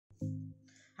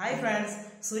Hi friends,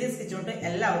 Soorya's kitchen to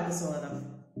എല്ലാവർക്കും സ്വാഗതം.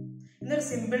 ഇന്നൊരു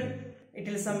സിമ്പിൾ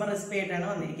ഇഡ്ഡലി സാമ്പാർ റെസിപ്പി ആയിട്ടാണ്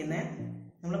വന്നിരിക്കുന്നത്.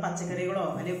 നമ്മൾ പച്ചക്കറികളോ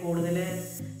അല്ലെങ്കിൽ കൂടുതൽ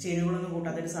ചേരുവകളൊന്നും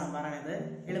കൂട്ടാത്ത ഒരു സാമ്പാറാണിത്.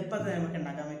 എളുപ്പത്തിൽ നമുക്ക്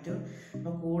ഉണ്ടാക്കാൻ പറ്റും.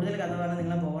 അപ്പോൾ കൂടുതൽ കഥ പറഞ്ഞ്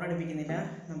നിങ്ങളെ ബോറടിപ്പിക്കുന്നില്ല.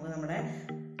 നമുക്ക് നമ്മുടെ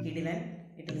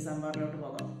ഇഡ്ഡലി സാമ്പാറിലോട്ട്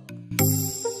പോകാം.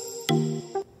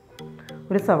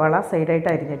 ഒരു സവാള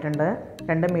സൈഡായിട്ട് അരിഞ്ഞിട്ടുണ്ട്,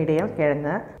 2 മീഡിയം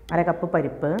കിഴങ്ങ്, 1 കപ്പ്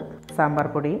പരിപ്പ്, സാമ്പാർ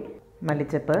പൊടി,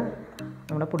 മല്ലിച്ചപ്പ്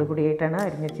നമ്മുടെ പൊടിയായിട്ടാണ്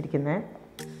അരിഞ്ഞു വെച്ചിരിക്കുന്നത്,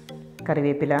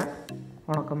 കറിവേപ്പില,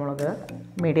 ഉണക്കമുളക്,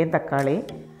 മീഡിയം തക്കാളി,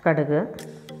 കടുക്,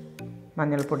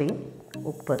 മഞ്ഞൾപ്പൊടി,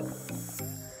 ഉപ്പ്.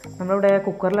 നമ്മളിവിടെ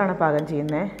കുക്കറിലാണ് പാകം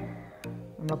ചെയ്യുന്നത്.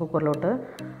 നമ്മൾ കുക്കറിലോട്ട്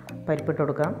പരിപ്പിട്ട്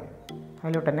കൊടുക്കാം.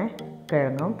 അതിലോട്ട് തന്നെ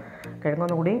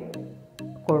കിഴങ്ങൊന്നുകൂടി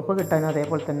കൊഴുപ്പ് കിട്ടാനും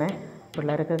അതേപോലെ തന്നെ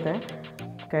പിള്ളേർക്കൊക്കെ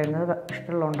കിഴങ്ങ്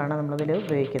ഇഷ്ടമുള്ളതുകൊണ്ടാണ് നമ്മളിതിൽ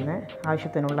ഉപയോഗിക്കുന്നത്.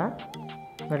 ആവശ്യത്തിനുള്ള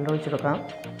വെള്ളം ഒഴിച്ചെടുക്കാം.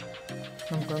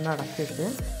 നമുക്കൊന്ന് അടച്ച് വെച്ച്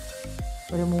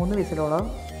ഒരു 3 വിസിലോളം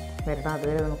വരണം.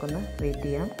 അതുവരെ നമുക്കൊന്ന് വെയിറ്റ്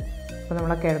ചെയ്യാം. അപ്പോൾ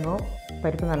നമ്മളെ കിഴങ്ങോ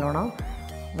പരിപ്പ് നല്ലോണം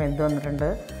വെന്ത് വന്നിട്ടുണ്ട്.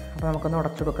 അപ്പോൾ നമുക്കൊന്ന്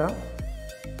ഉടച്ചെടുക്കാം.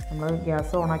 നമ്മൾ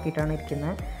ഗ്യാസ് ഓണാക്കിയിട്ടാണ്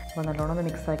ഇരിക്കുന്നത്. അപ്പോൾ നല്ലോണം ഒന്ന്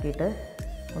മിക്സാക്കിയിട്ട്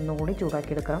ഒന്നുകൂടി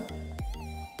ചൂടാക്കിയെടുക്കാം.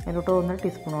 അതിലോട്ട് 1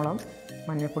 ടീസ്പൂണോളം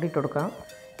മഞ്ഞൾപ്പൊടി ഇട്ട് കൊടുക്കാം.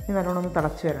 ഇനി നല്ലോണം ഒന്ന്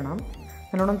തിളച്ച് വരണം.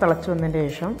 നല്ലോണം തിളച്ച് വന്നതിന്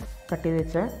ശേഷം കട്ട് ചെയ്ത്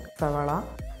വെച്ച സവാള,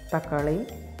 തക്കാളി,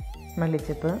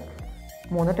 മല്ലിച്ചപ്പ്,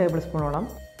 3 ടേബിൾ സ്പൂണോളം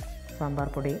സാമ്പാർ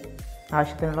പൊടി,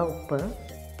 ആവശ്യത്തിനുള്ള ഉപ്പ്.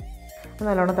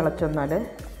 നല്ലോണം തിളച്ച് വന്നാൽ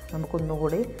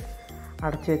നമുക്കൊന്നുകൂടി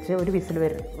അടച്ച് വെച്ച് ഒരു വിസിൽ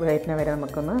വരുന്ന വരെ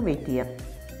നമുക്കൊന്ന് വെയിറ്റ് ചെയ്യാം.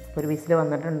 ഒരു വിസിൽ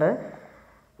വന്നിട്ടുണ്ട്.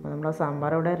 അപ്പോൾ നമ്മൾ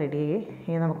സാമ്പാർ ഇവിടെ റെഡി ആയി.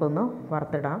 ഇനി നമുക്കൊന്ന്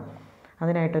വറുത്തിടാം.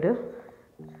 അതിനായിട്ടൊരു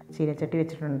ചീനച്ചട്ടി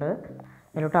വെച്ചിട്ടുണ്ട്.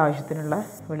 അതിലോട്ട് ആവശ്യത്തിനുള്ള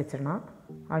വെളിച്ചെണ്ണ,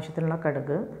 ആവശ്യത്തിനുള്ള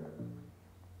കടുക്,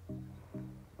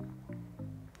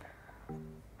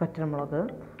 പച്ചമുളക്,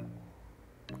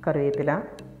 കറിവേപ്പില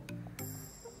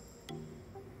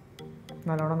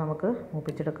നല്ലോണം നമുക്ക്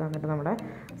മൂപ്പിച്ചെടുക്കാം. എന്നിട്ട് നമ്മുടെ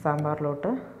സാമ്പാറിലോട്ട്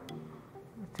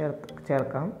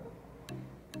ചേർക്കാം.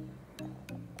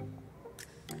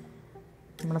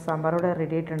 നമ്മുടെ സാമ്പാർ ഇവിടെ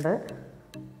റെഡി ആയിട്ടുണ്ട്.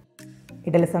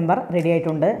 ഇഡ്ഡലി സാമ്പാർ റെഡി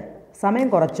ആയിട്ടുണ്ട്. സമയം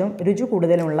കുറച്ചും രുചി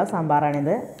കൂടുതലുമുള്ള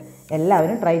സാമ്പാറാണിത്.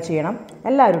 എല്ലാവരും ട്രൈ ചെയ്യണം.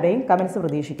 എല്ലാവരുടെയും കമൻസ്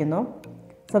പ്രതീക്ഷിക്കുന്നു.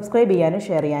 സബ്സ്ക്രൈബ് ചെയ്യാനും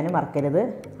ഷെയർ ചെയ്യാനും മറക്കരുത്.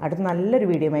 അടുത്ത നല്ലൊരു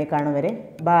വീഡിയോയുമായി കാണും വരെ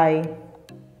ബൈ.